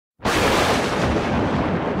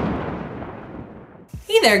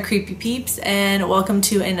there, creepy peeps, and welcome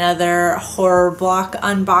to another horror block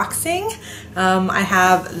unboxing. I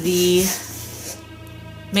have the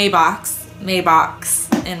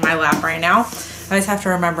Maybox in my lap right now. I always have to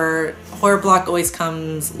remember horror block always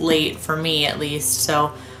comes late for me, at least,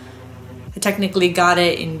 so I technically got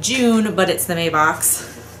it in June, but it's the Maybox.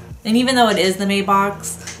 And even though it is the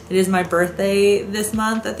Maybox, it is my birthday this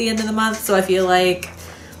month at the end of the month, so I feel like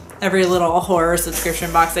every little horror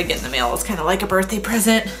subscription box I get in the mail is kind of like a birthday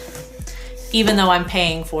present, even though I'm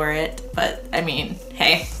paying for it. But I mean,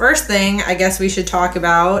 hey. First thing I guess we should talk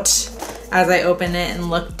about as I open it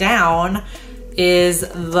and look down is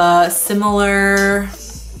the similar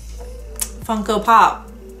Funko Pop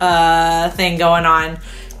thing going on.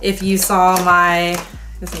 If you saw my, I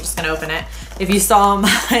guess I'm just gonna open it. If you saw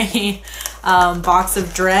my Box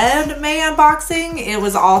of Dread May unboxing, it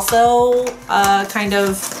was also kind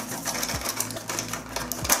of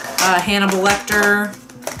Hannibal Lecter,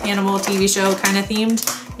 Hannibal TV show kind of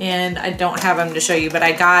themed, and I don't have them to show you, but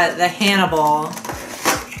I got the Hannibal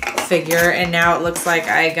figure, and now it looks like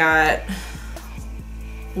I got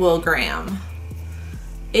Will Graham.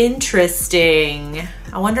 Interesting.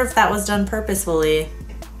 I wonder if that was done purposefully.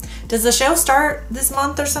 Does the show start this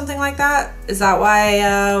month or something like that? Is that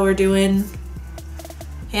why we're doing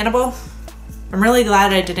Hannibal? I'm really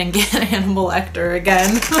glad I didn't get Hannibal Lecter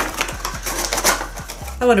again.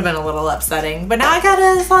 That would have been a little upsetting, but now I got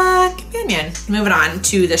his companion. Moving on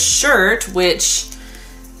to the shirt, which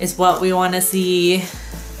is what we want to see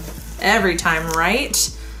every time,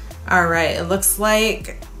 right? All right, it looks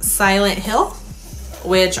like Silent Hill,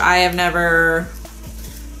 which I have never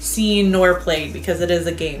seen nor played because it is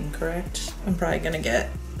a game, correct? I'm probably gonna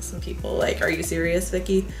get some people like, are you serious,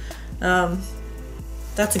 Vicky?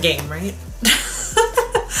 That's a game, right?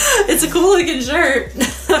 It's a cool looking shirt.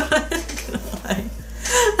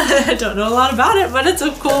 I don't know a lot about it, but it's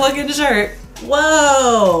a cool looking shirt.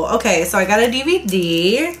 Whoa, okay, so I got a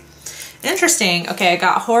DVD. Interesting. Okay, I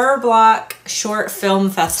got Horror Block Short Film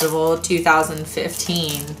Festival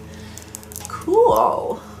 2015.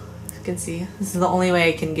 Cool. You can see, this is the only way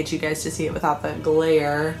I can get you guys to see it without the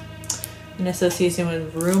glare. In association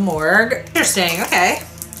with Rue Morgue. Interesting, okay.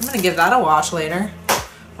 I'm gonna give that a watch later.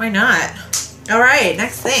 Why not? All right,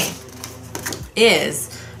 next thing is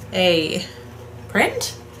a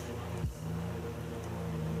print.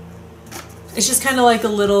 It's just kind of like a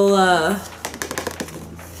little,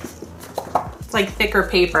 it's like thicker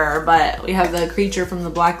paper, but we have the creature from the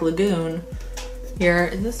Black Lagoon here.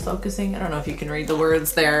 Is this focusing? I don't know if you can read the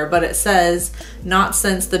words there, but it says, "Not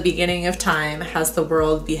since the beginning of time has the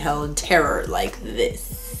world beheld terror like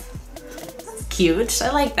this." That's cute.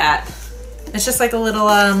 I like that. It's just like a little,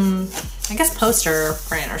 I guess poster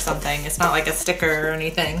print or something. It's not like a sticker or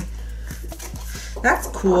anything. That's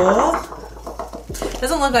cool.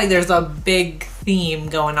 Doesn't look like there's a big theme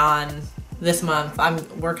going on this month.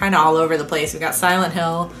 We're kind of all over the place. We got Silent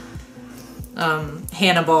Hill,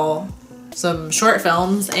 Hannibal, some short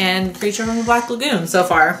films, and Creature from the Black Lagoon so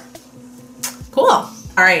far. Cool. All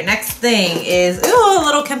right, next thing is, ooh, a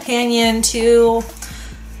little companion to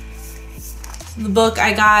the book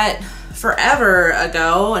I got forever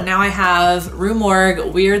ago. And now I have Rue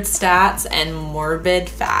Morgue, Weird Stats, and Morbid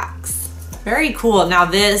Facts. Very cool. Now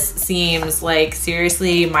this seems like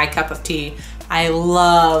seriously my cup of tea. I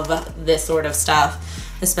love this sort of stuff,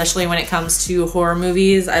 especially when it comes to horror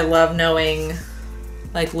movies. I love knowing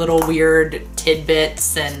like little weird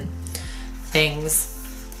tidbits and things.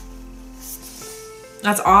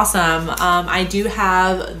 That's awesome. I do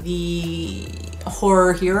have the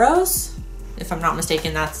Horror Heroes, if I'm not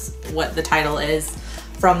mistaken, that's what the title is,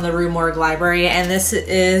 from the Rue Morgue library, and this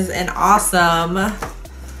is an awesome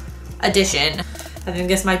addition. I think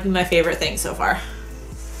this might be my favorite thing so far,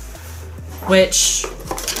 which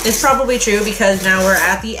is probably true because now we're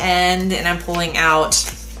at the end and I'm pulling out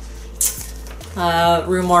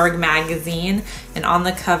Rue Morgue magazine, and on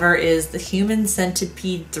the cover is The Human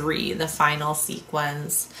Centipede 3, the final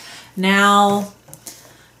sequence. Now,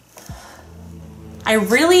 I'm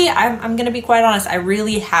gonna be quite honest, I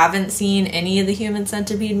really haven't seen any of the Human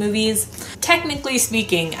Centipede movies. Technically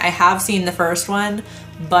speaking, I have seen the first one,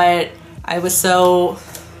 but I was so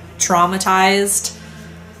traumatized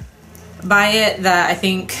by it that I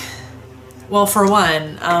think, well, for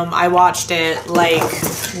one, I watched it like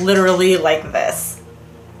literally like this,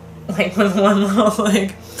 like with one little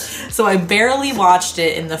like, so I barely watched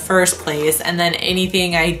it in the first place, and then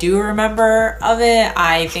anything I do remember of it,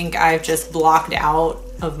 I think I've just blocked out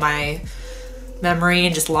of my memory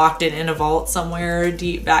and just locked it in a vault somewhere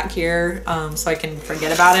deep back here, so I can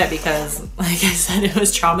forget about it because, like I said, it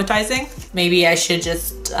was traumatizing. maybe I should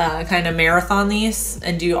just kind of marathon these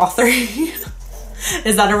and do all 3.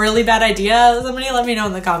 Is that a really bad idea? Somebody let me know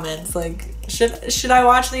in the comments. Like, should I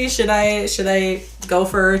watch these? Should I go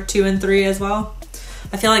for 2 and 3 as well?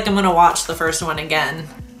 I feel like I'm gonna watch the first one again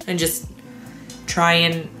and just try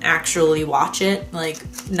and actually watch it, like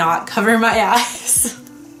not cover my eyes.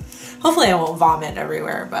 Hopefully I won't vomit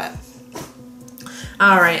everywhere, but.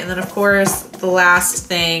 All right, and then of course, the last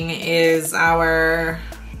thing is our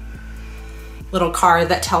little card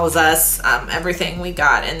that tells us everything we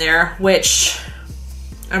got in there, which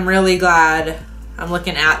I'm really glad. I'm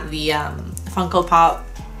looking at the Funko Pop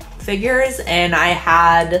figures, and I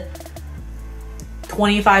had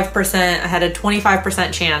 25%, I had a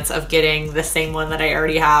 25% chance of getting the same one that I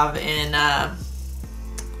already have in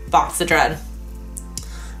Box of Dread,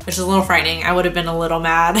 which is a little frightening. I would have been a little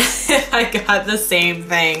mad if I got the same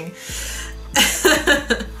thing.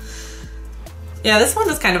 Yeah, this one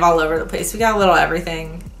is kind of all over the place. We got a little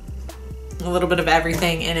everything, a little bit of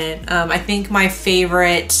everything in it. I think my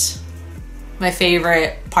favorite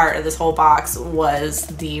part of this whole box was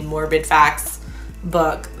the Morbid Facts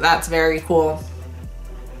book. That's very cool.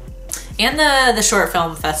 And the short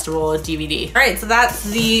film festival DVD. All right, so that's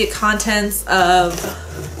the contents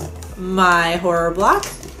of my horror block.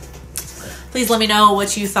 Please let me know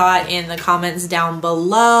what you thought in the comments down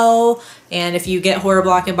below. And if you get horror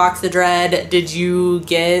block and Box of Dread, did you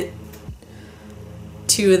get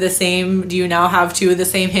 2 of the same? Do you now have 2 of the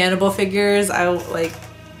same Hannibal figures? That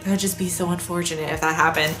would just be so unfortunate if that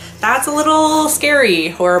happened. That's a little scary,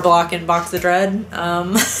 horror block and Box of Dread.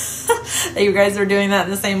 That you guys are doing that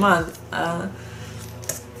in the same month.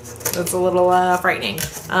 That's a little frightening.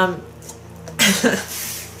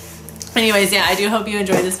 Anyways, yeah, I do hope you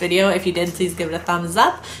enjoyed this video. If you did, please give it a thumbs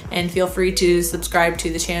up, and feel free to subscribe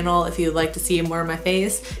to the channel if you'd like to see more of my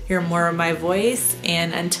face, hear more of my voice,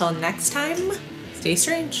 and until next time, stay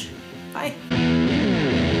strange. Bye.